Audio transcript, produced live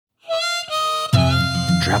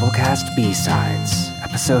Drabblecast B-Sides,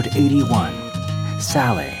 Episode 81,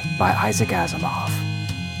 Sally by Isaac Asimov.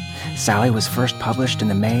 Sally was first published in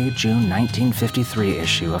the May-June 1953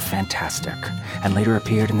 issue of Fantastic, and later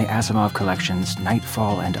appeared in the Asimov collections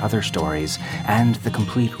Nightfall and Other Stories and The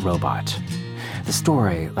Complete Robot. The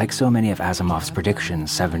story, like so many of Asimov's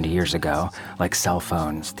predictions 70 years ago, like cell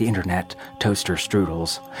phones, the internet, toaster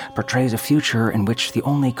strudels, portrays a future in which the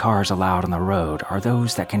only cars allowed on the road are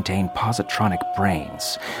those that contain positronic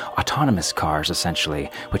brains, autonomous cars essentially,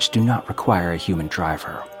 which do not require a human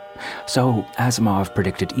driver. So Asimov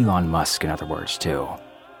predicted Elon Musk, in other words, too.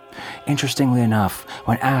 Interestingly enough,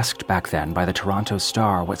 when asked back then by the Toronto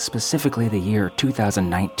Star what specifically the year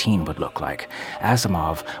 2019 would look like,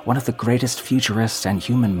 Asimov, one of the greatest futurists and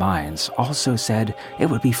human minds, also said it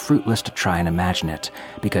would be fruitless to try and imagine it,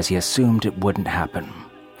 because he assumed it wouldn't happen.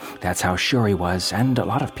 That's how sure he was, and a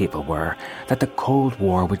lot of people were, that the Cold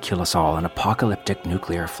War would kill us all in apocalyptic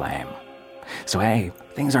nuclear flame. So hey,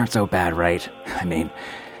 things aren't so bad, right? I mean,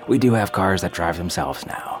 we do have cars that drive themselves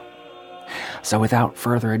now. So without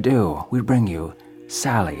further ado, we bring you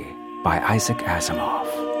Sally by Isaac Asimov.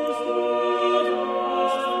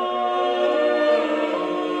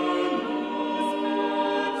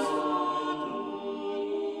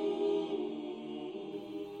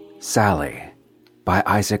 Sally by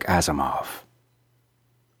Isaac Asimov.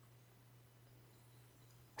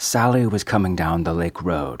 Sally was coming down the lake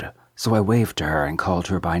road, so I waved to her and called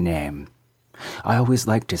her by name. I always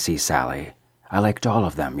liked to see Sally. I liked all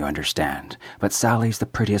of them, you understand, but Sally's the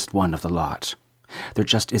prettiest one of the lot. There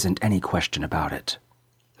just isn't any question about it.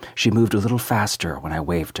 She moved a little faster when I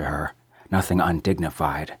waved to her. Nothing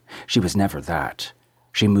undignified. She was never that.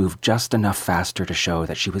 She moved just enough faster to show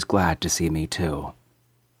that she was glad to see me, too.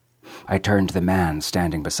 I turned to the man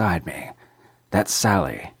standing beside me. "That's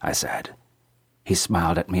Sally," I said. He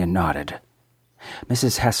smiled at me and nodded.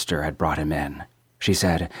 Mrs. Hester had brought him in. She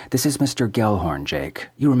said, "This is Mr. Gellhorn, Jake.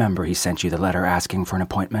 You remember he sent you the letter asking for an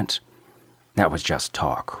appointment?" That was just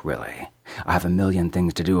talk, really. I have a million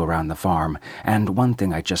things to do around the farm, and one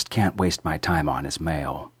thing I just can't waste my time on is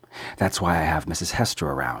mail. That's why I have Mrs. Hester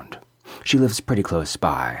around. She lives pretty close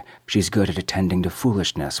by. She's good at attending to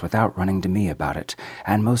foolishness without running to me about it,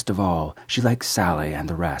 and most of all, she likes Sally and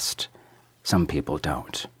the rest. Some people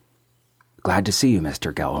don't. "Glad to see you,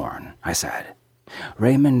 Mr. Gellhorn," I said.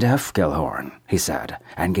 "Raymond F. Gellhorn," he said,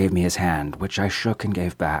 and gave me his hand, which I shook and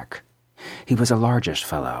gave back. He was a largish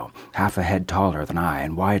fellow, half a head taller than I,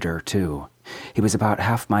 and wider, too. He was about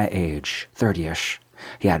half my age, 30-ish.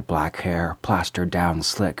 He had black hair, plastered down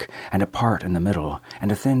slick, and a part in the middle,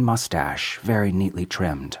 and a thin mustache, very neatly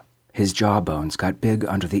trimmed. His jawbones got big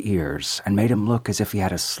under the ears, and made him look as if he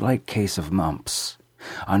had a slight case of mumps.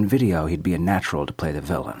 On video, he'd be a natural to play the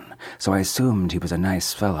villain, so I assumed he was a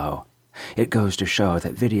nice fellow. It goes to show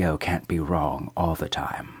that video can't be wrong all the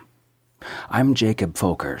time. "I'm Jacob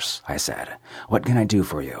Folkers," I said. "What can I do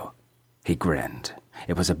for you?" He grinned.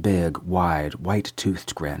 It was a big, wide,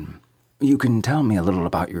 white-toothed grin. "You can tell me a little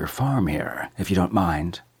about your farm here, if you don't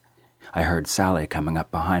mind." I heard Sally coming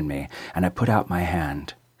up behind me, and I put out my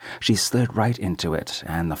hand. She slid right into it,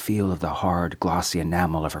 and the feel of the hard, glossy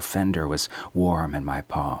enamel of her fender was warm in my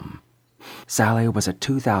palm. Sally was a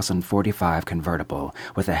 2045 convertible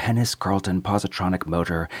with a Hennis Carlton positronic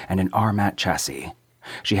motor and an RMAT chassis.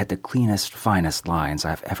 She had the cleanest, finest lines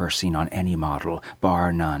I've ever seen on any model,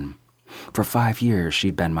 bar none. For 5 years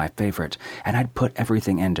she'd been my favorite, and I'd put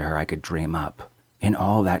everything into her I could dream up. In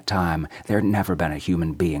all that time, there'd never been a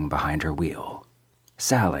human being behind her wheel.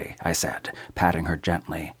 "Sally," I said, patting her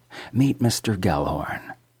gently, "meet Mr.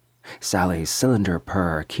 Gellhorn." Sally's cylinder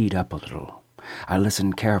purr keyed up a little. I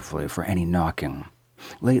listened carefully for any knocking.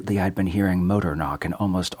 Lately I'd been hearing motor knock in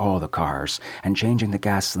almost all the cars, and changing the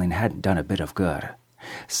gasoline hadn't done a bit of good.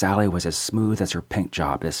 Sally was as smooth as her paint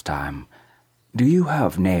job this time. "Do you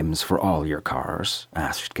have names for all your cars?"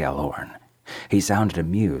 asked Gellhorn. He sounded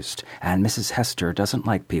amused, and Mrs. Hester doesn't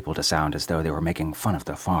like people to sound as though they were making fun of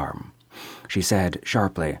the farm. She said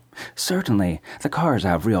sharply, "Certainly, the cars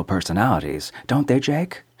have real personalities, don't they,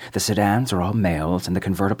 Jake? The sedans are all males and the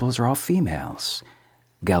convertibles are all females."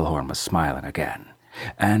 Gellhorn was smiling again.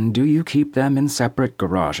 "And do you keep them in separate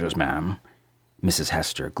garages, ma'am?" Mrs.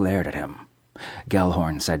 Hester glared at him.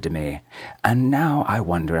 Gellhorn said to me, "And now I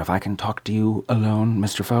wonder if I can talk to you alone,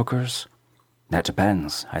 Mr. Folkers?" "That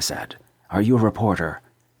depends," I said. "Are you a reporter?"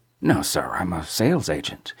 "No, sir, I'm a sales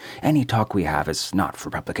agent. Any talk we have is not for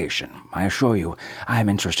publication. I assure you, I am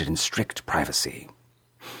interested in strict privacy."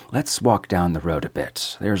 "Let's walk down the road a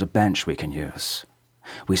bit. There's a bench we can use."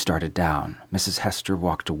 We started down. Mrs. Hester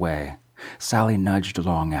walked away. Sally nudged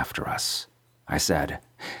along after us. I said.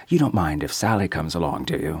 "You don't mind if Sally comes along,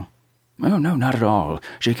 do you?" "Oh, no, not at all.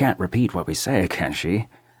 She can't repeat what we say, can she?"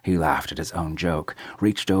 He laughed at his own joke,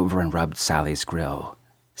 reached over and rubbed Sally's grill.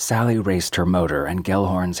 Sally raced her motor, and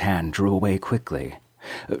Gellhorn's hand drew away quickly.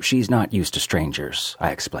 "She's not used to strangers," I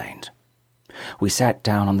explained. We sat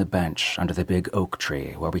down on the bench under the big oak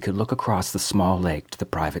tree where we could look across the small lake to the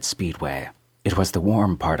private speedway. It was the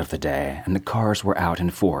warm part of the day, and the cars were out in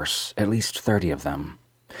force, at least 30 of them.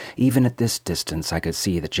 Even at this distance, I could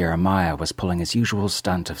see that Jeremiah was pulling his usual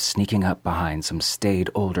stunt of sneaking up behind some staid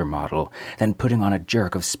older model, then putting on a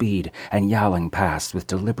jerk of speed and yowling past with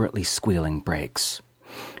deliberately squealing brakes.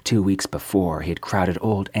 2 weeks before, he had crowded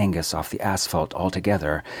old Angus off the asphalt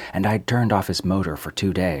altogether, and I'd turned off his motor for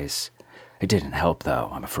 2 days. It didn't help, though,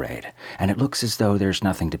 I'm afraid, and it looks as though there's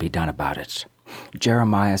nothing to be done about it.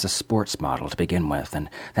 Jeremiah's a sports model to begin with, and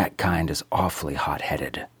that kind is awfully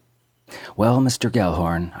hot-headed. "Well, Mr.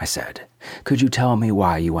 Gellhorn," I said, "could you tell me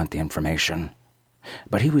why you want the information?"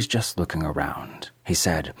 But he was just looking around. He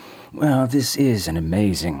said, "Well, this is an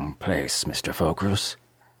amazing place, Mr. Focrus.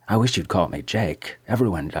 I wish you'd call me Jake.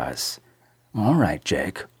 Everyone does." "All right,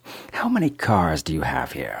 Jake. How many cars do you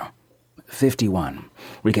have here?" 51.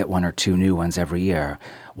 We get 1 or 2 new ones every year.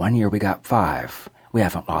 One year we got 5. We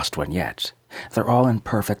haven't lost one yet. They're all in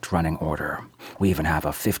perfect running order. We even have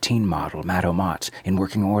a 15 model Matomat in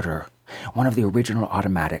working order. One of the original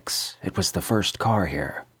automatics. It was the first car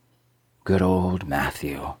here. Good old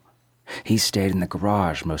Matthew. He stayed in the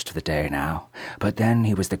garage most of the day now, but then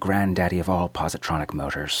he was the granddaddy of all positronic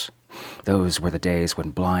motors. Those were the days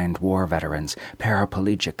when blind war veterans,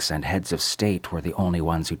 paraplegics, and heads of state were the only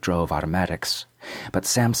ones who drove automatics. But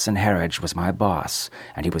Samson Harridge was my boss,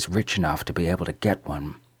 and he was rich enough to be able to get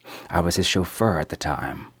one. I was his chauffeur at the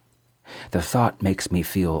time. The thought makes me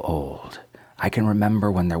feel old. I can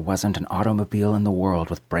remember when there wasn't an automobile in the world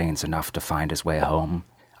with brains enough to find his way home.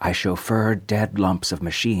 I chauffeured dead lumps of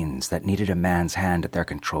machines that needed a man's hand at their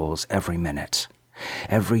controls every minute.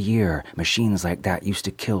 Every year, machines like that used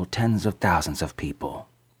to kill tens of thousands of people.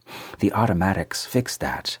 The automatics fixed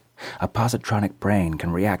that. A positronic brain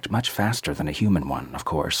can react much faster than a human one, of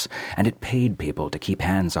course, and it paid people to keep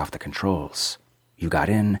hands off the controls. You got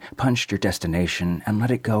in, punched your destination, and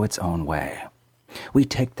let it go its own way. We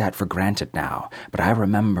take that for granted now, but I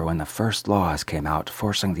remember when the first laws came out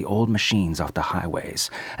forcing the old machines off the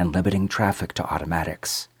highways and limiting traffic to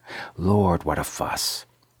automatics. Lord, what a fuss.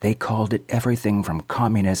 They called it everything from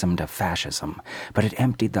communism to fascism, but it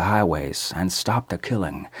emptied the highways and stopped the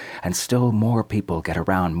killing, and still more people get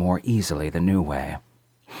around more easily the new way.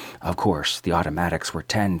 Of course, the automatics were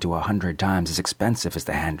 10 to 100 times as expensive as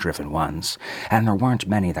the hand-driven ones, and there weren't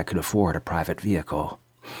many that could afford a private vehicle.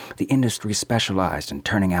 The industry specialized in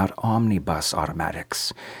turning out omnibus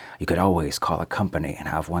automatics. You could always call a company and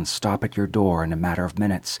have one stop at your door in a matter of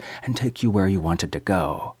minutes and take you where you wanted to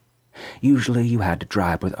go. Usually you had to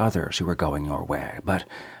drive with others who were going your way, but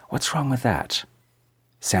what's wrong with that?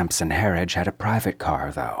 Samson Harridge had a private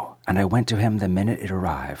car, though, and I went to him the minute it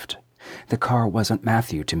arrived. The car wasn't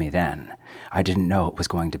Matthew to me then. I didn't know it was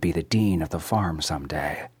going to be the dean of the farm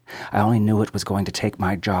someday. I only knew it was going to take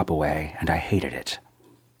my job away, and I hated it.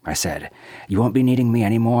 I said, "You won't be needing me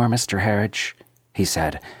any more, Mr. Harridge?" He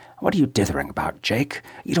said, "What are you dithering about, Jake?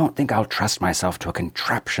 You don't think I'll trust myself to a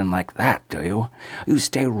contraption like that, do you? You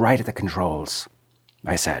stay right at the controls."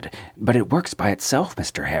 I said, "But it works by itself,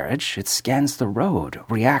 Mr. Harridge. It scans the road,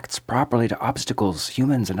 reacts properly to obstacles,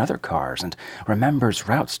 humans, and other cars, and remembers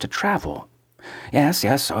routes to travel." Yes,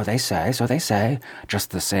 so they say. Just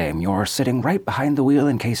the same, you're sitting right behind the wheel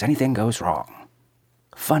in case anything goes wrong."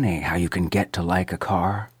 Funny how you can get to like a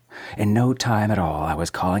car. In no time at all, I was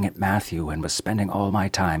calling it Matthew and was spending all my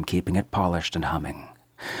time keeping it polished and humming.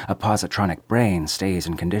 A positronic brain stays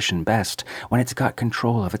in condition best when it's got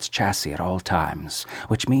control of its chassis at all times,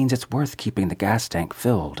 which means it's worth keeping the gas tank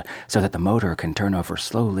filled so that the motor can turn over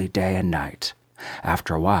slowly day and night.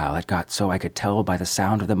 After a while, it got so I could tell by the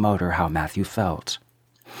sound of the motor how Matthew felt.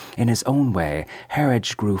 In his own way,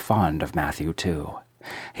 Harridge grew fond of Matthew, too.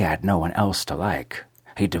 He had no one else to like.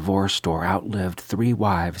 He divorced or outlived 3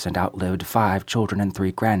 wives and outlived 5 children and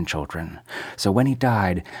 3 grandchildren. So when he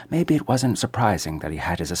died, maybe it wasn't surprising that he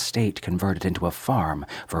had his estate converted into a farm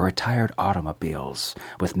for retired automobiles,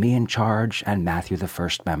 with me in charge and Matthew the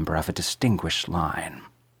first member of a distinguished line.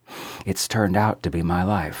 It's turned out to be my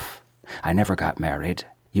life. I never got married.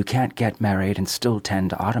 You can't get married and still tend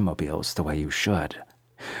to automobiles the way you should.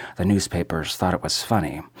 The newspapers thought it was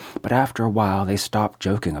funny, but after a while they stopped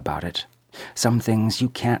joking about it. Some things you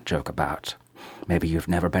can't joke about. Maybe you've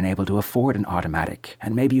never been able to afford an automatic,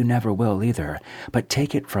 and maybe you never will either, but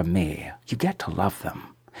take it from me, you get to love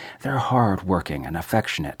them. They're hard-working and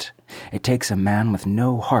affectionate. It takes a man with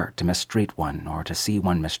no heart to mistreat one or to see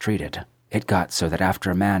one mistreated. It got so that after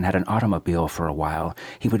a man had an automobile for a while,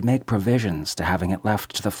 he would make provisions to having it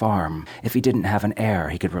left to the farm if he didn't have an heir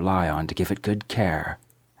he could rely on to give it good care.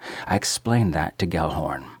 I explained that to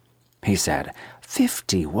Gellhorn. He said,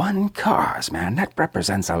 51 cars, man, that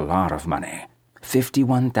represents a lot of money.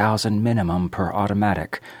 51,000 minimum per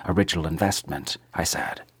automatic, original investment, I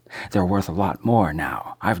said. They're worth a lot more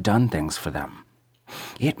now. I've done things for them.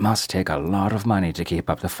 It must take a lot of money to keep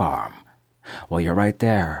up the farm. Well, you're right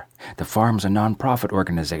there. The farm's a non-profit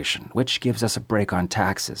organization, which gives us a break on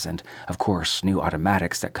taxes, and, of course, new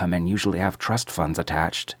automatics that come in usually have trust funds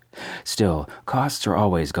attached. Still, costs are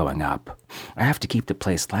always going up. I have to keep the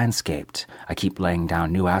place landscaped. I keep laying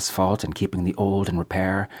down new asphalt and keeping the old in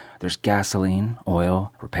repair. There's gasoline,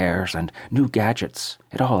 oil, repairs, and new gadgets.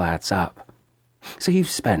 It all adds up. So you've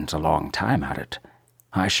spent a long time at it.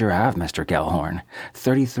 I sure have, Mr. Gellhorn.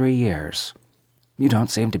 33 years. You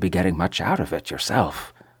don't seem to be getting much out of it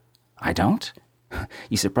yourself. I don't?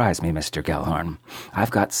 You surprise me, Mr. Gellhorn.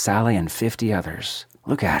 I've got Sally and 50 others.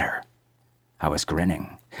 Look at her. I was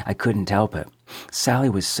grinning. I couldn't help it. Sally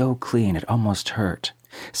was so clean it almost hurt.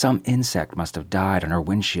 Some insect must have died on her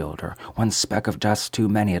windshield, or one speck of dust too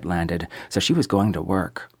many had landed, so she was going to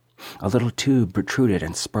work. A little tube protruded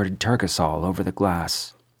and spurted Turkisol over the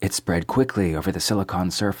glass. It spread quickly over the silicone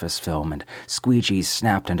surface film, and squeegees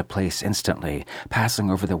snapped into place instantly, passing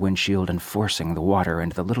over the windshield and forcing the water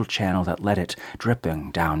into the little channel that let it,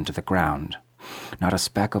 dripping down to the ground. Not a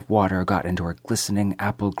speck of water got into her glistening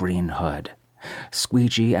apple-green hood.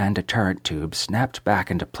 Squeegee and deterrent tube snapped back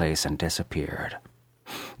into place and disappeared.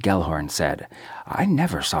 Gellhorn said, I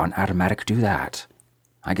never saw an automatic do that.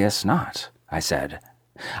 I guess not, I said.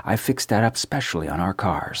 I fixed that up specially on our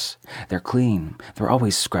cars. They're clean. They're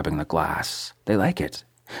always scrubbing the glass. They like it.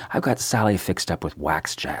 I've got Sally fixed up with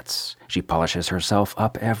wax jets. She polishes herself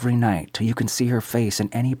up every night till you can see her face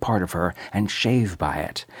in any part of her and shave by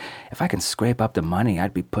it. If I can scrape up the money,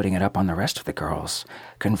 I'd be putting it up on the rest of the girls.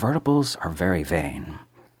 Convertibles are very vain.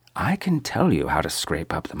 I can tell you how to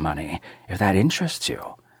scrape up the money, if that interests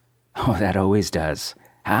you. Oh, that always does.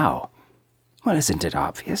 How? Well, isn't it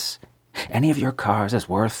obvious? Any of your cars is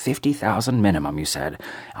worth 50,000 minimum, you said.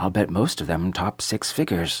 I'll bet most of them top 6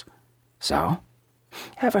 figures. So?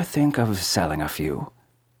 Ever think of selling a few?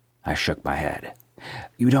 I shook my head.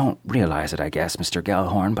 You don't realize it, I guess, Mr.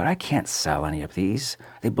 Gellhorn, but I can't sell any of these.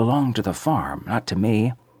 They belong to the farm, not to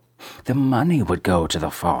me. The money would go to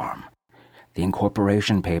the farm. The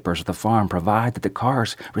incorporation papers of the farm provide that the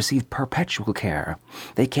cars receive perpetual care.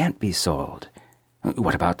 They can't be sold.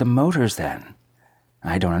 What about the motors, then?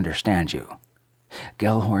 I don't understand you.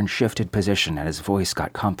 Gellhorn shifted position and his voice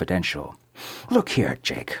got confidential. Look here,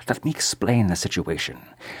 Jake, let me explain the situation.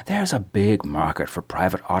 There's a big market for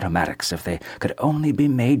private automatics if they could only be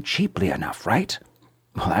made cheaply enough, right?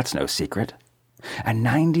 Well, that's no secret. And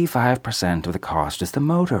 95% of the cost is the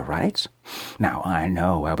motor, right? Now, I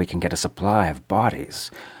know where we can get a supply of bodies.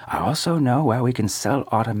 I also know where we can sell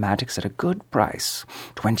automatics at a good price.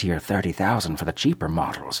 20 or 30,000 for the cheaper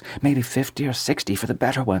models, maybe 50 or 60 for the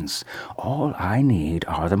better ones. All I need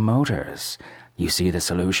are the motors. You see the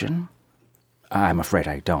solution? I'm afraid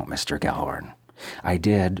I don't, Mr. Gellhorn. I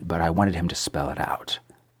did, but I wanted him to spell it out.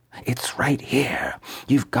 It's right here.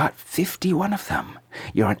 You've got 51 of them.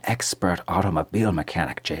 You're an expert automobile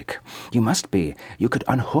mechanic, Jake. You must be. You could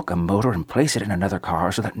unhook a motor and place it in another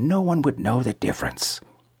car so that no one would know the difference.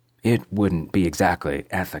 It wouldn't be exactly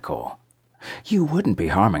ethical. You wouldn't be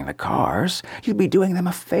harming the cars. You'd be doing them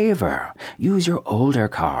a favor. Use your older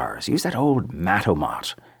cars. Use that old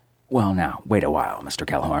Matomot. Well, now, wait a while, Mr.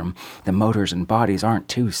 Gellhorn. The motors and bodies aren't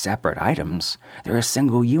two separate items. They're a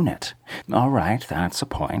single unit. All right, that's a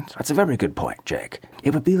point. That's a very good point, Jake.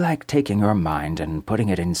 It would be like taking your mind and putting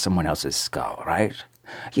it in someone else's skull, right?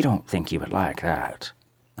 You don't think you would like that.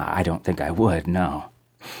 I don't think I would, no.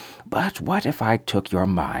 But what if I took your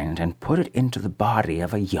mind and put it into the body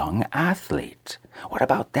of a young athlete? What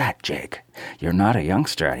about that, Jake? You're not a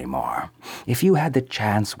youngster anymore. If you had the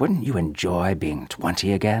chance, wouldn't you enjoy being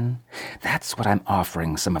 20 again? That's what I'm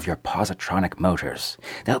offering some of your positronic motors.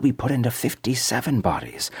 They'll be put into 57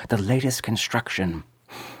 bodies, the latest construction.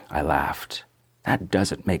 I laughed. That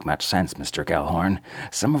doesn't make much sense, Mr. Gellhorn.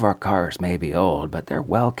 Some of our cars may be old, but they're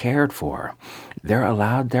well cared for. They're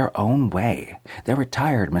allowed their own way. They're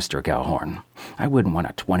retired, Mr. Gellhorn. I wouldn't want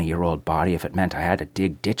a 20-year-old body if it meant I had to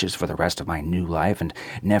dig ditches for the rest of my new life and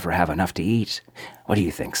never have enough to eat. What do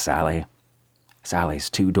you think, Sally? Sally's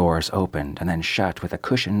 2 doors opened and then shut with a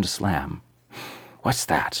cushioned slam. What's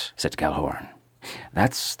that? Said Gellhorn.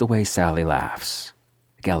 That's the way Sally laughs.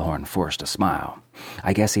 Gellhorn forced a smile.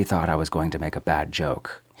 I guess he thought I was going to make a bad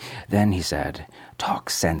joke. Then he said, "Talk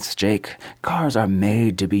sense, Jake. Cars are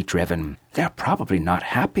made to be driven. They're probably not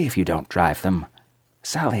happy if you don't drive them.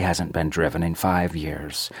 Sally hasn't been driven in 5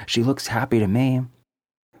 years. She looks happy to me.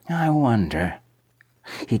 I wonder."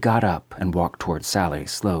 He got up and walked toward Sally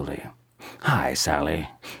slowly. "Hi, Sally.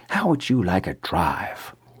 How would you like a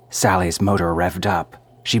drive?" Sally's motor revved up.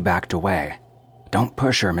 She backed away. "Don't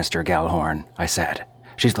push her, Mr. Gellhorn," I said.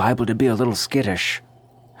 "She's liable to be a little skittish."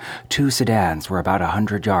 2 sedans were about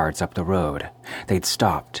 100 yards up the road. They'd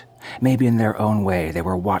stopped. Maybe in their own way they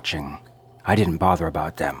were watching. I didn't bother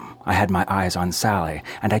about them. I had my eyes on Sally,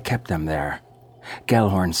 and I kept them there.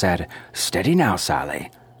 Gellhorn said, "Steady now, Sally."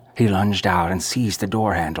 He lunged out and seized the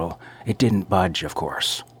door handle. It didn't budge, of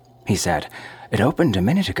course. He said, "It opened a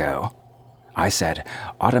minute ago." I said,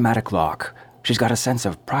 "Automatic lock. She's got a sense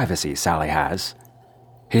of privacy, Sally has."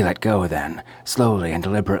 He let go then, slowly and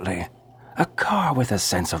deliberately. A car with a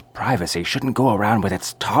sense of privacy shouldn't go around with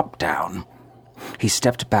its top down. He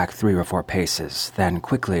stepped back 3 or 4 paces, then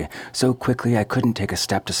quickly, so quickly I couldn't take a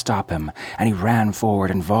step to stop him, and he ran forward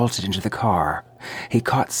and vaulted into the car. He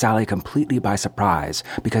caught Sally completely by surprise,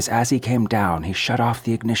 because as he came down, he shut off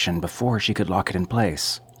the ignition before she could lock it in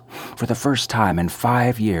place. For the first time in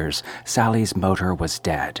 5 years, Sally's motor was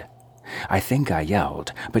dead. I think I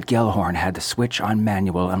yelled, but Gellhorn had the switch on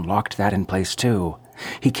manual and locked that in place too.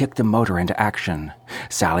 He kicked the motor into action.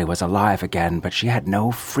 Sally was alive again, but she had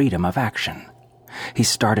no freedom of action. He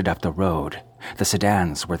started up the road. The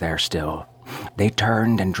sedans were there still. They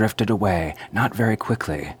turned and drifted away, not very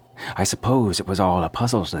quickly. I suppose it was all a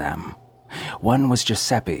puzzle to them. One was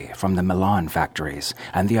Giuseppe from the Milan factories,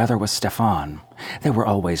 and the other was Stefan. They were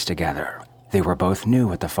always together. They were both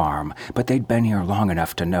new at the farm, but they'd been here long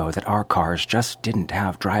enough to know that our cars just didn't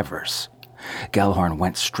have drivers. Gellhorn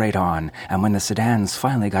went straight on, and when the sedans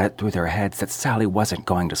finally got it through their heads that Sally wasn't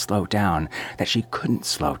going to slow down, that she couldn't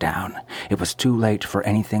slow down, it was too late for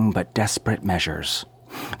anything but desperate measures.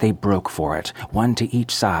 They broke for it, one to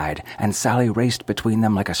each side, and Sally raced between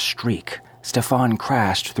them like a streak. Stefan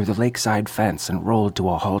crashed through the lakeside fence and rolled to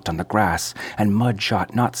a halt on the grass, and mud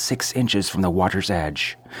shot not 6 inches from the water's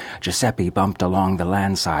edge. Giuseppe bumped along the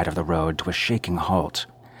land side of the road to a shaking halt.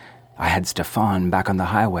 I had Stefan back on the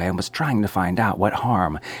highway and was trying to find out what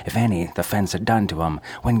harm, if any, the fence had done to him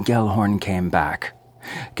when Gellhorn came back.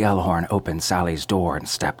 Gellhorn opened Sally's door and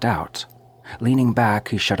stepped out. Leaning back,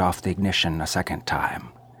 he shut off the ignition a second time.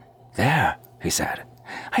 "There," he said.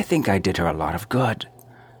 "I think I did her a lot of good."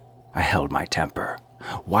 I held my temper.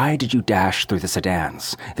 "Why did you dash through the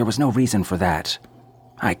sedans? There was no reason for that."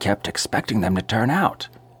 "I kept expecting them to turn out."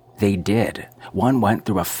 "They did. One went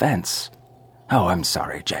through a fence." "Oh, I'm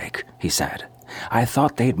sorry, Jake," he said. "I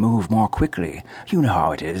thought they'd move more quickly. You know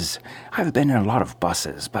how it is. I've been in a lot of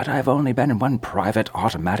buses, but I've only been in one private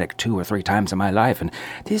automatic 2 or 3 times in my life, and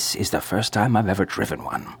this is the first time I've ever driven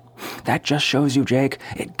one. That just shows you, Jake,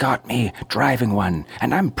 it got me driving one,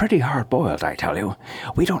 and I'm pretty hard-boiled, I tell you.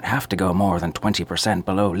 We don't have to go more than 20%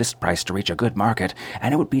 below list price to reach a good market,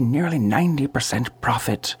 and it would be nearly 90%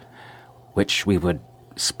 profit." "Which we would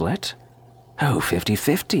split?" "Oh,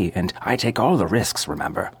 50-50, and I take all the risks,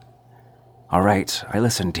 remember." "All right, I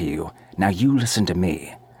listened to you. Now you listen to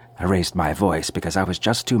me." I raised my voice because I was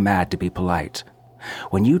just too mad to be polite.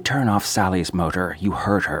 "When you turn off Sally's motor, you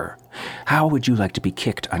hurt her. How would you like to be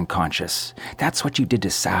kicked unconscious? That's what you did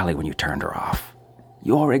to Sally when you turned her off."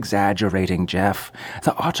 "You're exaggerating, Jeff.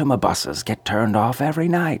 The automobuses get turned off every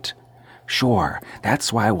night." "Sure,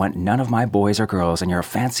 that's why I want none of my boys or girls in your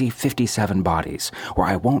fancy 57 bodies, or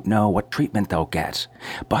I won't know what treatment they'll get.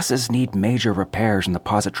 Buses need major repairs in the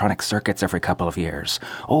positronic circuits every couple of years.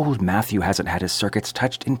 Old Matthew hasn't had his circuits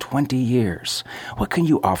touched in 20 years. What can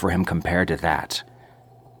you offer him compared to that?"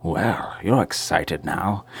 "Well, you're excited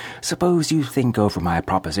now. Suppose you think over my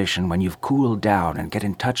proposition when you've cooled down and get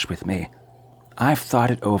in touch with me." "I've thought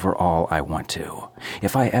it over all I want to.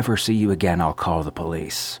 If I ever see you again, I'll call the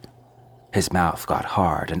police." His mouth got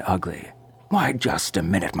hard and ugly. "Why, just a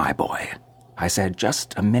minute, my boy." I said,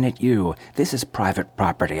 "Just a minute, you. This is private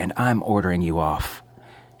property, and I'm ordering you off."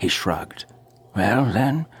 He shrugged. "Well,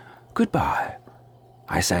 then, goodbye."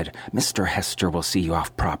 I said, "Mr. Hester will see you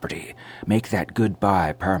off property. Make that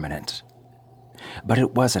goodbye permanent." But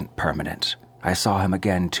it wasn't permanent. I saw him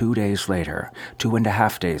again 2 days later,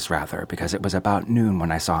 2.5 days rather, because it was about noon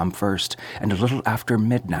when I saw him first, and a little after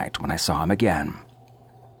midnight when I saw him again.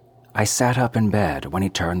 I sat up in bed when he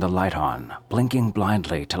turned the light on, blinking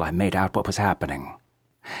blindly till I made out what was happening.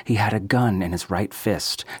 He had a gun in his right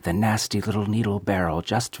fist, the nasty little needle barrel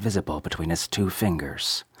just visible between his 2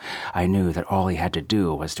 fingers. I knew that all he had to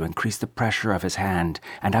do was to increase the pressure of his hand,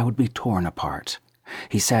 and I would be torn apart.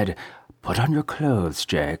 He said, "Put on your clothes,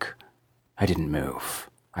 Jake." I didn't move.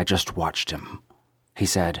 I just watched him. He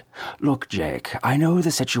said, "Look, Jake, I know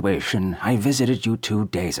the situation. I visited you 2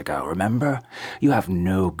 days ago, remember? You have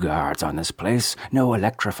no guards on this place, no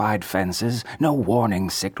electrified fences, no warning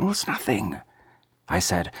signals, nothing." I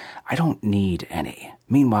said, "I don't need any.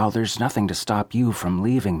 Meanwhile, there's nothing to stop you from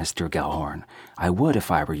leaving, Mr. Gellhorn. I would if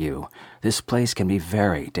I were you. This place can be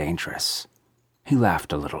very dangerous." He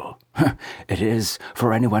laughed a little. "It is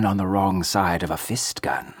for anyone on the wrong side of a fist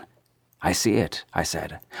gun." "I see it," I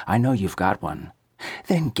said. "I know you've got one."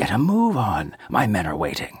 "Then get a move on. My men are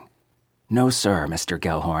waiting." "No, sir, Mr.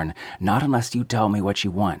 Gellhorn, not unless you tell me what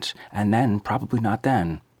you want, and then probably not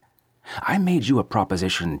then." "I made you a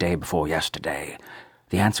proposition day before yesterday."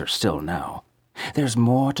 The answer's still no. "There's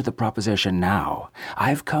more to the proposition now.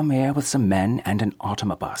 I've come here with some men and an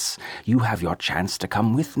automobus. You have your chance to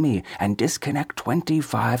come with me and disconnect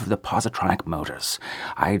 25 of the positronic motors.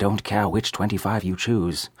 I don't care which 25 you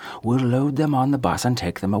choose. We'll load them on the bus and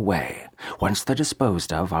take them away. Once they're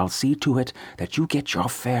disposed of, I'll see to it that you get your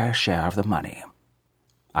fair share of the money."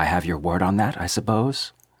 "I have your word on that, I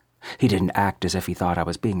suppose?" He didn't act as if he thought I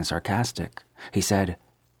was being sarcastic. He said,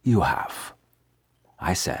 "You have."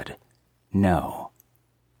 I said, "No."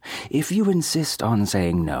 "If you insist on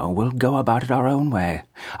saying no, we'll go about it our own way.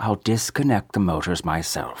 I'll disconnect the motors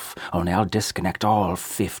myself, only I'll disconnect all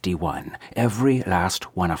 51, every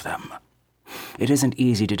last one of them." "It isn't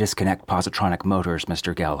easy to disconnect positronic motors,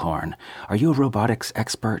 Mr. Gellhorn. Are you a robotics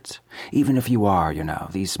expert? Even if you are,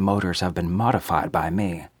 these motors have been modified by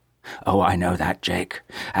me." "Oh, I know that, Jake.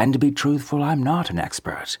 And to be truthful, I'm not an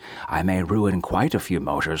expert. I may ruin quite a few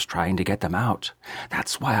motors trying to get them out.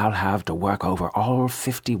 That's why I'll have to work over all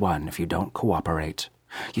 51 if you don't cooperate.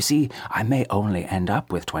 You see, I may only end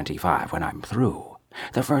up with 25 when I'm through.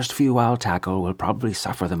 The first few I'll tackle will probably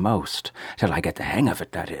suffer the most, till I get the hang of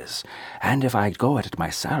it, that is. And if I go at it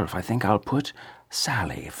myself, I think I'll put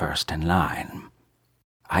Sally first in line."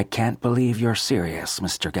 "I can't believe you're serious,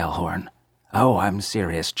 Mr. Gellhorn." "Oh, I'm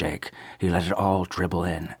serious, Jake." He let it all dribble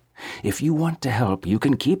in. "If you want to help, you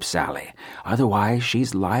can keep Sally. Otherwise,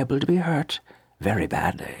 she's liable to be hurt very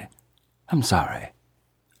badly." "I'm sorry."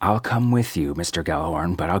 "I'll come with you, Mr.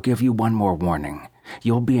 Gellhorn, but I'll give you one more warning.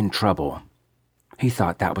 You'll be in trouble." He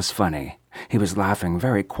thought that was funny. He was laughing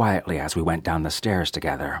very quietly as we went down the stairs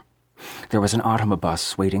together. There was an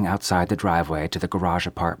automobus waiting outside the driveway to the garage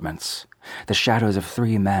apartments. The shadows of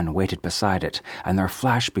 3 men waited beside it, and their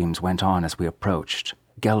flashbeams went on as we approached.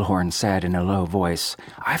 Gellhorn said in a low voice,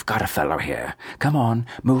 "I've got a fellow here. Come on,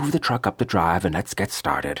 move the truck up the drive and let's get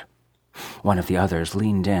started." One of the others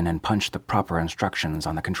leaned in and punched the proper instructions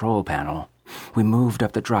on the control panel. We moved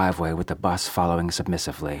up the driveway with the bus following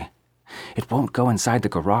submissively. "It won't go inside the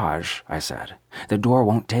garage," I said. "The door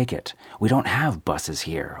won't take it. We don't have buses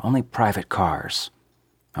here, only private cars."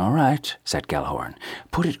 "All right," said Gellhorn.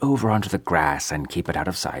 "Put it over onto the grass and keep it out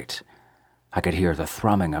of sight." I could hear the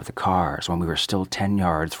thrumming of the cars when we were still 10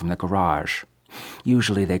 yards from the garage.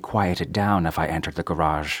 Usually they quieted down if I entered the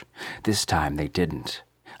garage. This time they didn't.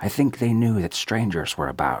 I think they knew that strangers were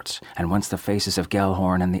about, and once the faces of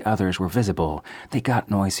Gellhorn and the others were visible, they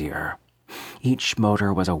got noisier. Each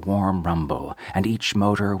motor was a warm rumble, and each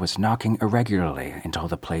motor was knocking irregularly until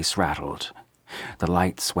the place rattled. The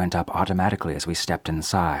lights went up automatically as we stepped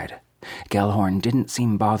inside. Gellhorn didn't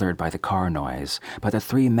seem bothered by the car noise, but the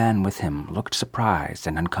 3 men with him looked surprised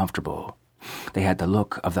and uncomfortable. They had the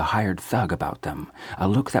look of the hired thug about them, a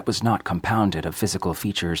look that was not compounded of physical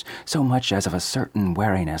features so much as of a certain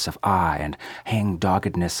wariness of eye and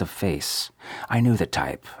hang-doggedness of face. I knew the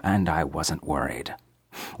type, and I wasn't worried.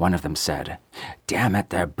 One of them said, "Damn it,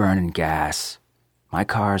 they're burning gas." "My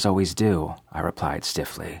cars always do," I replied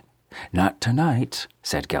stiffly. "Not tonight,"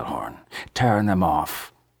 said Gellhorn. "Turn them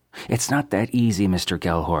off." "It's not that easy, Mr.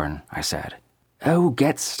 Gellhorn," I said. "Oh,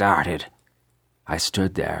 get started." I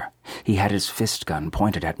stood there. He had his fist gun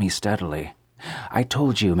pointed at me steadily. "I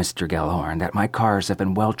told you, Mr. Gellhorn, that my cars have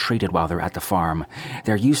been well treated while they're at the farm.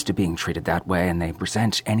 They're used to being treated that way, and they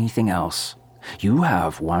resent anything else. You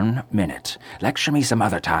have 1 minute. Lecture me some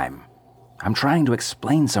other time." "I'm trying to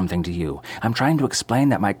explain something to you. I'm trying to explain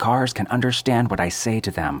that my cars can understand what I say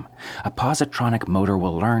to them. A positronic motor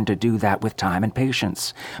will learn to do that with time and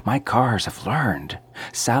patience. My cars have learned.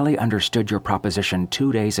 Sally understood your proposition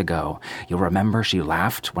 2 days ago. You'll remember she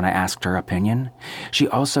laughed when I asked her opinion. She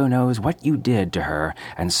also knows what you did to her,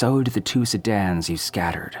 and so do the 2 sedans you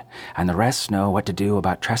scattered. And the rest know what to do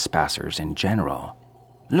about trespassers in general."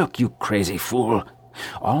 Look, you crazy fool.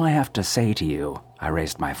 All I have to say to you," I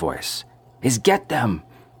raised my voice, "is get them."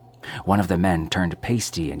 One of the men turned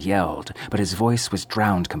pasty and yelled, but his voice was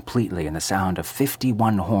drowned completely in the sound of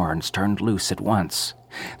 51 horns turned loose at once.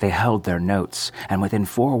 They held their notes, and within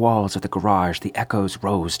 4 walls of the garage the echoes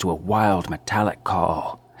rose to a wild metallic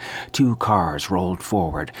call. 2 cars rolled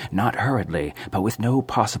forward, not hurriedly, but with no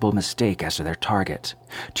possible mistake as to their target.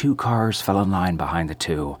 2 cars fell in line behind the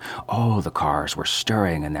 2. All the cars were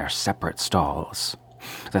stirring in their separate stalls.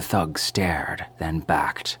 The thugs stared, then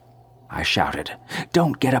backed. I shouted,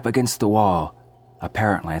 "Don't get up against the wall."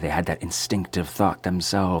 Apparently they had that instinctive thought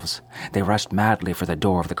themselves. They rushed madly for the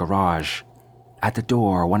door of the garage. At the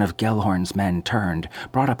door, one of Gellhorn's men turned,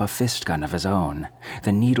 brought up a fist gun of his own.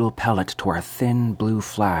 The needle pellet tore a thin blue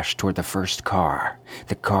flash toward the first car.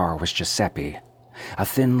 The car was Giuseppe. A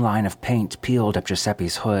thin line of paint peeled up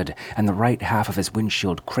Giuseppe's hood, and the right half of his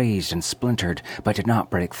windshield crazed and splintered, but did not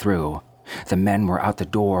break through. The men were out the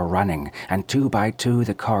door running, and 2 by 2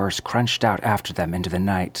 the cars crunched out after them into the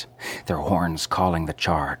night, their horns calling the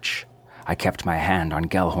charge. I kept my hand on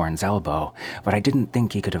Gellhorn's elbow, but I didn't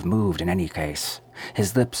think he could have moved in any case.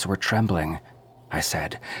 His lips were trembling. I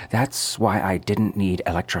said, "That's why I didn't need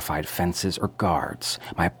electrified fences or guards.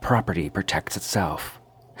 My property protects itself."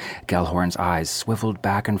 Gellhorn's eyes swiveled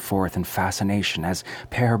back and forth in fascination as,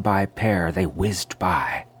 pair by pair, they whizzed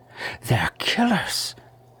by. "They're killers!"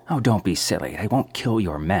 "Oh, don't be silly. They won't kill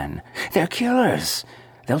your men." "They're killers!"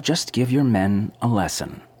 "They'll just give your men a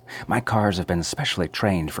lesson. My cars have been specially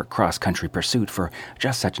trained for cross-country pursuit for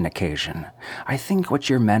just such an occasion. I think what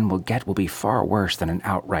your men will get will be far worse than an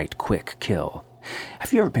outright quick kill.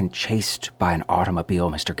 Have you ever been chased by an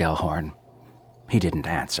automobile, Mr. Gellhorn?" He didn't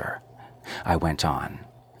answer. I went on.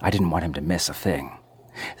 I didn't want him to miss a thing.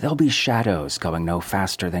 "There'll be shadows going no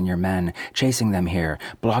faster than your men, chasing them here,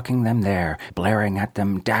 blocking them there, blaring at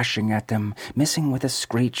them, dashing at them, missing with a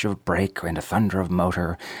screech of brake and a thunder of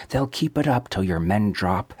motor. They'll keep it up till your men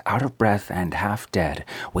drop, out of breath and half dead,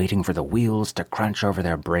 waiting for the wheels to crunch over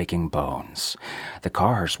their breaking bones. The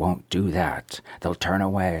cars won't do that. They'll turn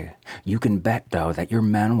away. You can bet, though, that your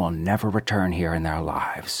men will never return here in their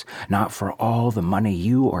lives. Not for all the money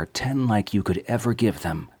you or 10 like you could ever give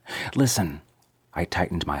them. Listen." I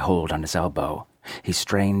tightened my hold on his elbow. He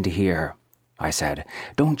strained to hear. I said,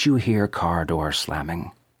 "Don't you hear car doors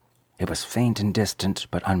slamming?" It was faint and distant,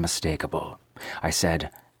 but unmistakable. I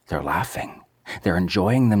said, "They're laughing. They're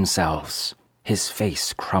enjoying themselves." His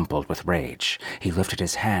face crumpled with rage. He lifted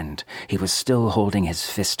his hand. He was still holding his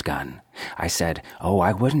fist gun. I said, "Oh,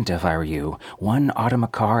 I wouldn't if I were you. One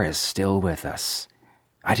Automacar is still with us."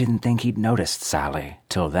 I didn't think he'd noticed Sally,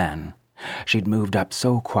 till then. She'd moved up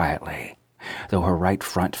so quietly. Though her right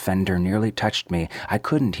front fender nearly touched me, I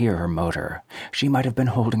couldn't hear her motor. She might have been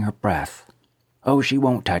holding her breath. "Oh, she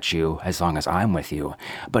won't touch you as long as I'm with you.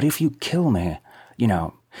 But if you kill me, you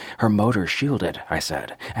know, her motor shielded," I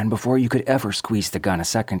said, "and before you could ever squeeze the gun a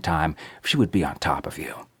second time, she would be on top of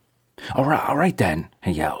you." All right then," he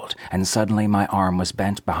yelled, and suddenly my arm was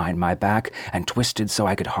bent behind my back and twisted so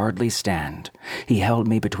I could hardly stand. He held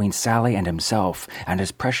me between Sally and himself, and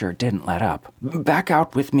his pressure didn't let up. "Back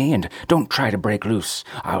out with me and don't try to break loose.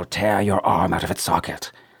 I'll tear your arm out of its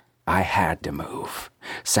socket." I had to move.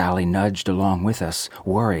 Sally nudged along with us,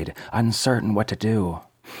 worried, uncertain what to do.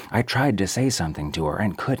 I tried to say something to her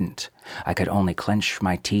and couldn't. I could only clench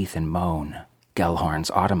my teeth and moan. Gellhorn's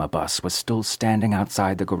automobus was still standing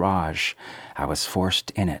outside the garage. I was forced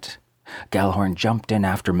in it. Gellhorn jumped in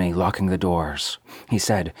after me, locking the doors. He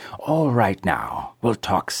said, "All right now, we'll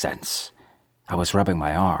talk sense." I was rubbing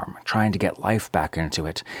my arm, trying to get life back into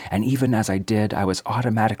it, and even as I did, I was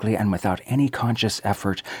automatically and without any conscious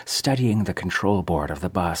effort studying the control board of the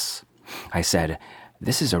bus. I said,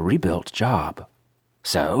 "This is a rebuilt job."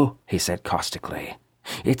 "So?" he said caustically.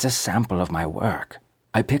 "It's a sample of my work.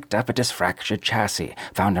 I picked up a disfractured chassis,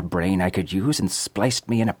 found a brain I could use, and spliced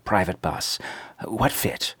me in a private bus. What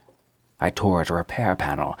fit?" I tore at a repair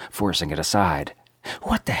panel, forcing it aside.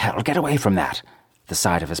 "What the hell? Get away from that!" The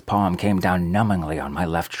side of his palm came down numbingly on my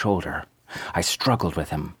left shoulder. I struggled with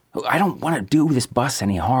him. "I don't want to do this bus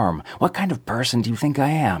any harm. What kind of person do you think I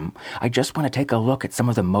am? I just want to take a look at some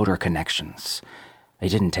of the motor connections." It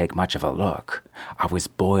didn't take much of a look. I was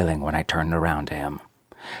boiling when I turned around to him.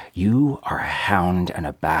 "You are a hound and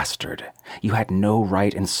a bastard. You had no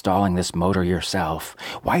right installing this motor yourself.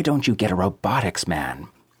 Why don't you get a robotics man?"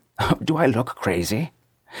 "Do I look crazy?"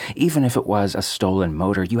 "Even if it was a stolen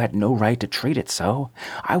motor, you had no right to treat it so.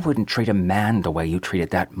 I wouldn't treat a man the way you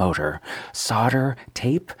treated that motor. Solder,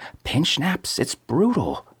 tape, pinch snaps, it's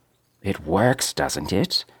brutal." "It works, doesn't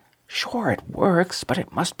it?" Sure, it works, but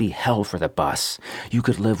it must be hell for the bus. You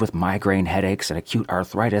could live with migraine headaches and acute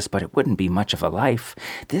arthritis, but it wouldn't be much of a life.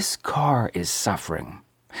 This car is suffering.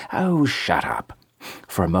 Oh, shut up.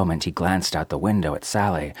 For a moment he glanced out the window at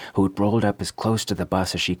Sally, who had rolled up as close to the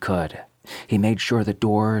bus as she could. He made sure the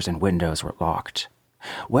doors and windows were locked.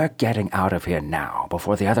 We're getting out of here now,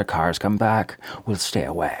 before the other cars come back. We'll stay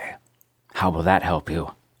away. How will that help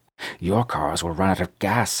you? Your cars will run out of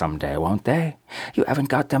gas someday, won't they? You haven't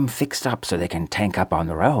got them fixed up so they can tank up on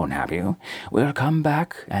their own, have you? We'll come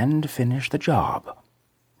back and finish the job.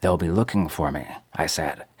 They'll be looking for me, I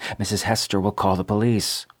said. Mrs. Hester will call the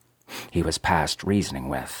police. He was past reasoning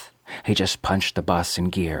with. He just punched the bus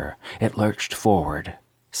in gear. It lurched forward.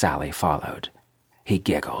 Sally followed. He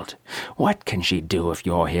giggled. What can she do if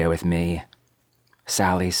you're here with me?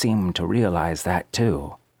 Sally seemed to realize that,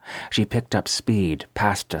 too. She picked up speed,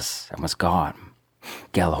 passed us, and was gone.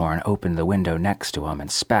 Gellhorn opened the window next to him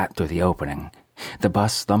and spat through the opening. The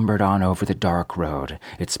bus lumbered on over the dark road,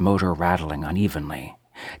 its motor rattling unevenly.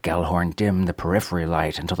 Gellhorn dimmed the periphery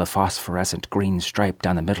light until the phosphorescent green stripe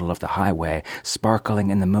down the middle of the highway, sparkling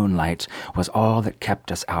in the moonlight, was all that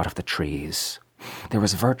kept us out of the trees. There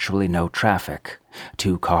was virtually no traffic.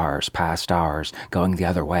 2 cars passed ours, going the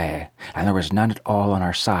other way, and there was none at all on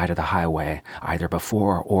our side of the highway, either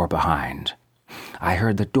before or behind. I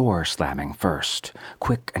heard the door slamming first,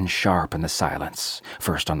 quick and sharp in the silence,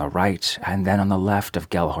 first on the right and then on the left of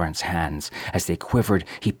Gellhorn's hands. As they quivered,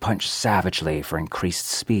 he punched savagely for increased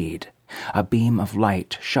speed. A beam of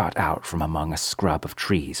light shot out from among a scrub of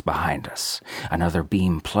trees behind us. Another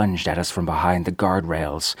beam plunged at us from behind the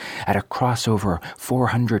guardrails. At a crossover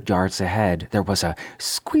 400 yards ahead, there was a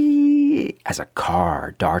squee as a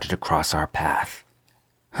car darted across our path.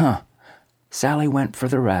 Huh. Sally went for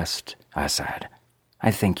the rest, I said.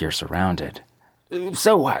 I think you're surrounded.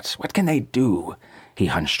 So what? What can they do? He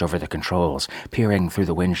hunched over the controls, peering through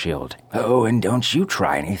the windshield. Oh, and don't you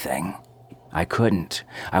try anything. I couldn't.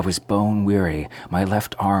 I was bone-weary. My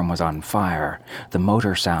left arm was on fire. The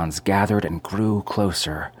motor sounds gathered and grew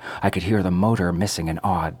closer. I could hear the motor missing in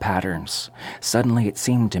odd patterns. Suddenly it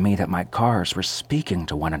seemed to me that my cars were speaking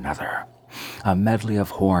to one another. A medley of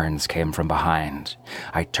horns came from behind.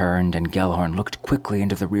 I turned and Gellhorn looked quickly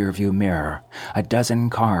into the rearview mirror. A dozen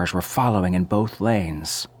cars were following in both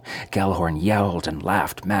lanes. Gellhorn yelled and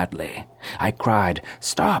laughed madly. I cried,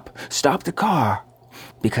 "Stop! Stop the car!"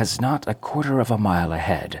 Because not a quarter of a mile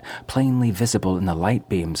ahead, plainly visible in the light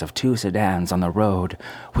beams of 2 sedans on the road,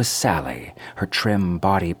 was Sally, her trim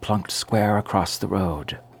body plunked square across the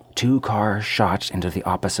road. 2 cars shot into the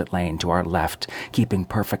opposite lane to our left, keeping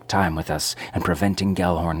perfect time with us and preventing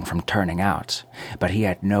Gellhorn from turning out. But he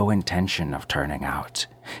had no intention of turning out.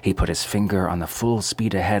 He put his finger on the full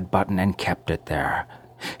speed ahead button and kept it there.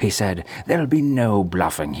 He said, "There'll be no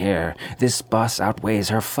bluffing here. This bus outweighs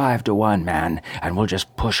her 5-to-1, man, and we'll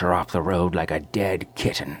just push her off the road like a dead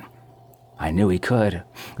kitten." I knew he could.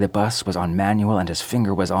 The bus was on manual and his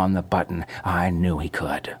finger was on the button. I knew he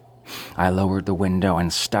could. I lowered the window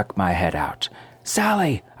and stuck my head out.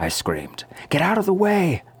 "Sally!" I screamed. "Get out of the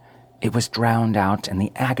way!" It was drowned out in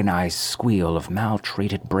the agonized squeal of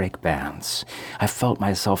maltreated brake bands. I felt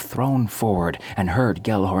myself thrown forward and heard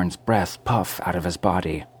Gellhorn's breath puff out of his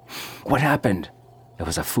body. What happened? It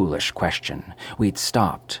was a foolish question. We'd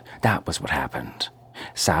stopped. That was what happened.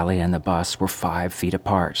 Sally and the bus were 5 feet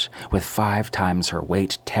apart, with 5 times her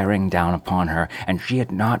weight tearing down upon her, and she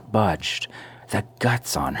had not budged. The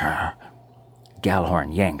guts on her.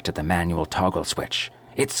 Gellhorn yanked at the manual toggle switch.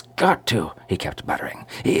 "It's got to," he kept muttering.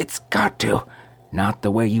 "It's got to." "Not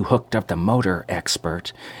the way you hooked up the motor,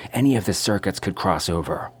 expert. Any of the circuits could cross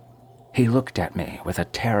over." He looked at me with a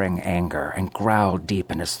tearing anger and growled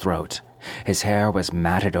deep in his throat. His hair was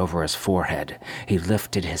matted over his forehead. He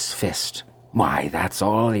lifted his fist. "Why, that's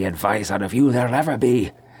all the advice out of you there'll ever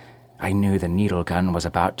be." I knew the needle gun was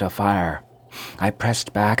about to fire. I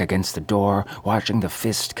pressed back against the door, watching the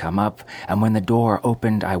fist come up, and when the door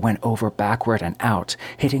opened, I went over backward and out,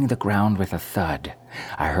 hitting the ground with a thud.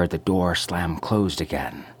 I heard the door slam closed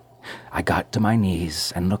again. I got to my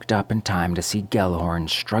knees and looked up in time to see Gellhorn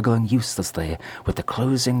struggling uselessly with the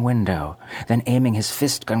closing window, then aiming his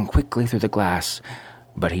fist gun quickly through the glass.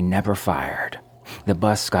 But he never fired. The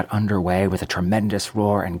bus got underway with a tremendous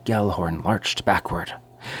roar, and Gellhorn lurched backward.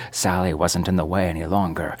 Sally wasn't in the way any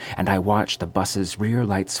longer, and I watched the bus's rear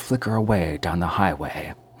lights flicker away down the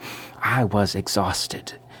highway. I was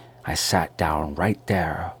exhausted. I sat down right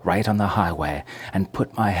there, right on the highway, and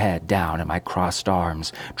put my head down in my crossed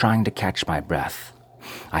arms, trying to catch my breath.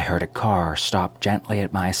 I heard a car stop gently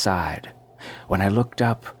at my side. When I looked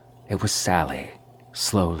up, it was Sally.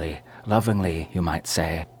 Slowly, lovingly, you might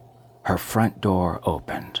say. Her front door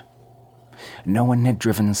opened. No one had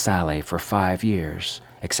driven Sally for 5 years,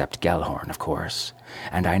 except Gellhorn, of course,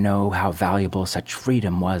 and I know how valuable such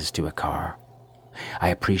freedom was to a car. I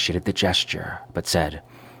appreciated the gesture, but said,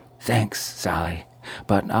 "Thanks, Sally,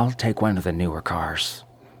 but I'll take one of the newer cars."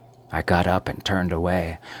 I got up and turned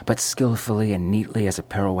away, but skillfully and neatly as a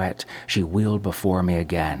pirouette, she wheeled before me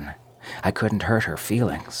again. I couldn't hurt her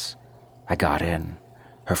feelings. I got in.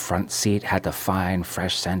 Her front seat had the fine,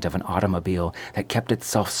 fresh scent of an automobile that kept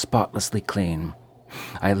itself spotlessly clean.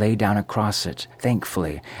 I lay down across it,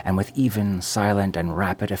 thankfully, and with even, silent, and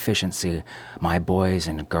rapid efficiency, my boys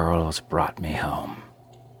and girls brought me home.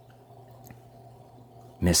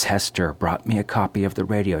 Miss Hester brought me a copy of the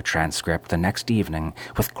radio transcript the next evening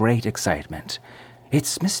with great excitement.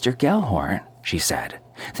 "It's Mr. Gellhorn," she said,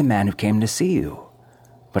 "the man who came to see you."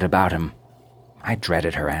 "What about him?" I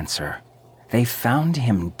dreaded her answer. "They found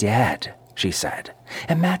him dead," she said.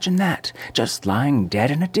 "Imagine that, just lying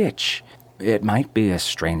dead in a ditch." "It might be a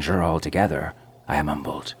stranger altogether," I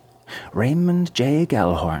mumbled. "Raymond J.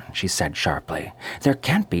 Gellhorn," she said sharply. "There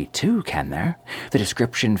can't be two, can there? The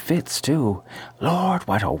description fits, too. Lord,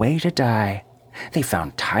 what a way to die. They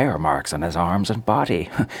found tire marks on his arms and body.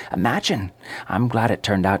 Imagine! I'm glad it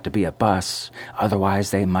turned out to be a bus.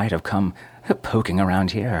 Otherwise they might have come poking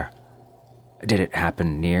around here." "Did it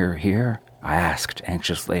happen near here?" I asked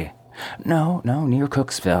anxiously. No, near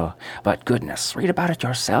Cooksville. But goodness, read about it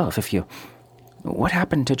yourself if you... What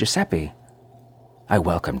happened to Giuseppe?" I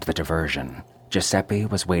welcomed the diversion. Giuseppe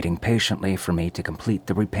was waiting patiently for me to complete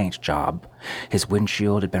the repaint job. His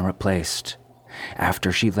windshield had been replaced.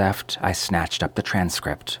 After she left, I snatched up the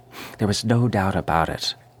transcript. There was no doubt about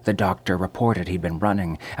it. The doctor reported he'd been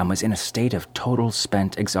running and was in a state of total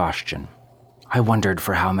spent exhaustion. I wondered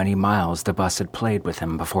for how many miles the bus had played with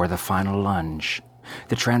him before the final lunge.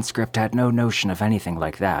 The transcript had no notion of anything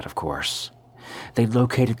like that, of course. They'd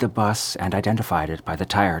located the bus and identified it by the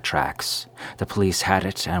tire tracks. The police had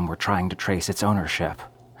it and were trying to trace its ownership.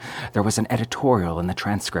 There was an editorial in the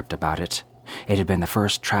transcript about it. It had been the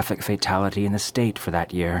first traffic fatality in the state for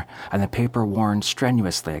that year, and the paper warned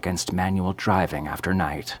strenuously against manual driving after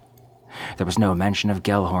night. There was no mention of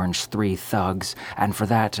Gellhorn's 3 thugs, and for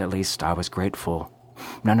that, at least, I was grateful.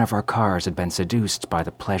 None of our cars had been seduced by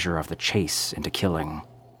the pleasure of the chase into killing.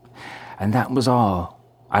 And that was all.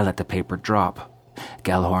 I let the paper drop.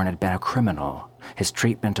 Gellhorn had been a criminal. His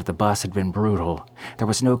treatment of the bus had been brutal. There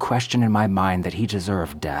was no question in my mind that he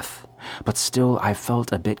deserved death. But still, I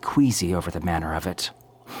felt a bit queasy over the manner of it.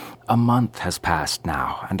 A month has passed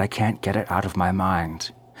now, and I can't get it out of my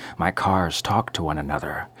mind. My cars talk to one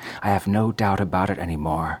another. I have no doubt about it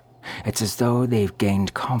anymore. It's as though they've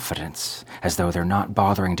gained confidence, as though they're not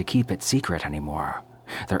bothering to keep it secret anymore.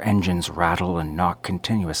 Their engines rattle and knock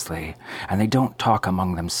continuously, and they don't talk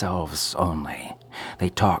among themselves only. They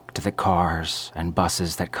talk to the cars and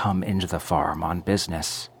buses that come into the farm on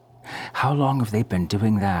business. How long have they been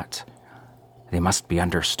doing that? They must be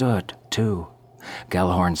understood, too.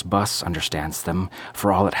 Gellhorn's bus understands them,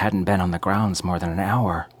 for all it hadn't been on the grounds more than an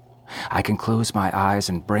hour. I can close my eyes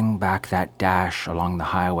and bring back that dash along the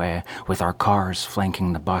highway with our cars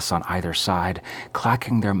flanking the bus on either side,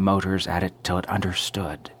 clacking their motors at it till it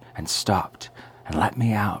understood and stopped and let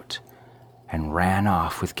me out and ran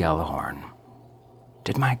off with Gellhorn.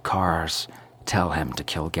 Did my cars tell him to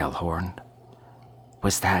kill Gellhorn?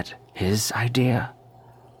 Was that his idea?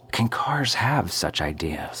 Can cars have such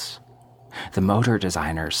ideas? The motor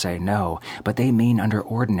designers say no, but they mean under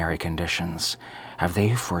ordinary conditions. Have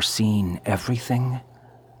they foreseen everything?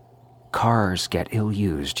 Cars get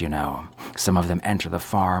ill-used, you know. Some of them enter the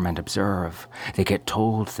farm and observe. They get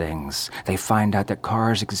told things. They find out that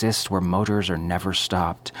cars exist where motors are never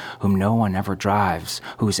stopped, whom no one ever drives,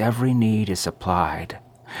 whose every need is supplied.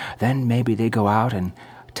 Then maybe they go out and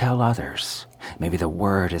tell others. Maybe the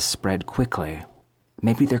word is spread quickly.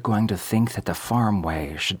 Maybe they're going to think that the farm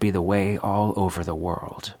way should be the way all over the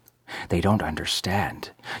world. They don't understand.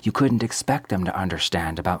 You couldn't expect them to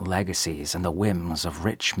understand about legacies and the whims of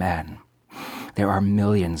rich men. There are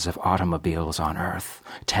millions of automobiles on Earth,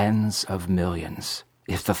 tens of millions.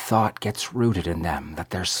 If the thought gets rooted in them that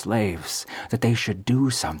they're slaves, that they should do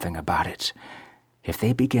something about it, if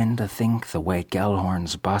they begin to think the way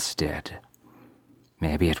Gellhorn's bus did,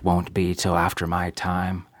 maybe it won't be till after my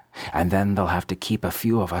time. And then they'll have to keep a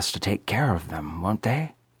few of us to take care of them, won't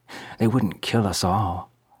they? They wouldn't kill us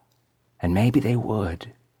all. And maybe they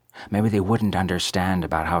would. Maybe they wouldn't understand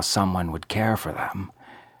about how someone would care for them.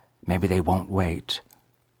 Maybe they won't wait.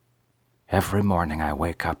 Every morning I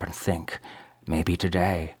wake up and think, maybe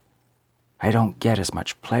today. I don't get as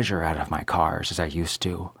much pleasure out of my cars as I used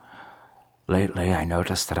to. Lately, I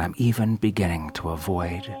noticed that I'm even beginning to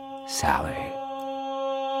avoid Sally.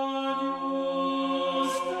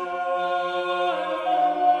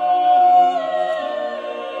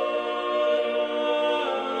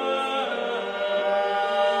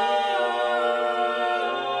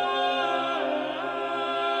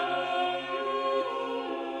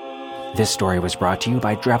 This story was brought to you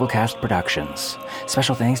by Drabblecast Productions.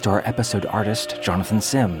 Special thanks to our episode artist, Jonathan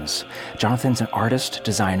Sims. Jonathan's an artist,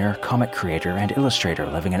 designer, comic creator, and illustrator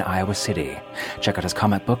living in Iowa City. Check out his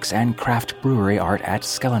comic books and craft brewery art at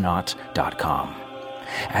skelenaut.com.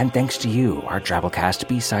 And thanks to you, our Drabblecast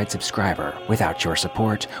B-Side subscriber. Without your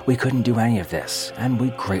support, we couldn't do any of this, and we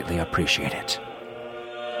greatly appreciate it.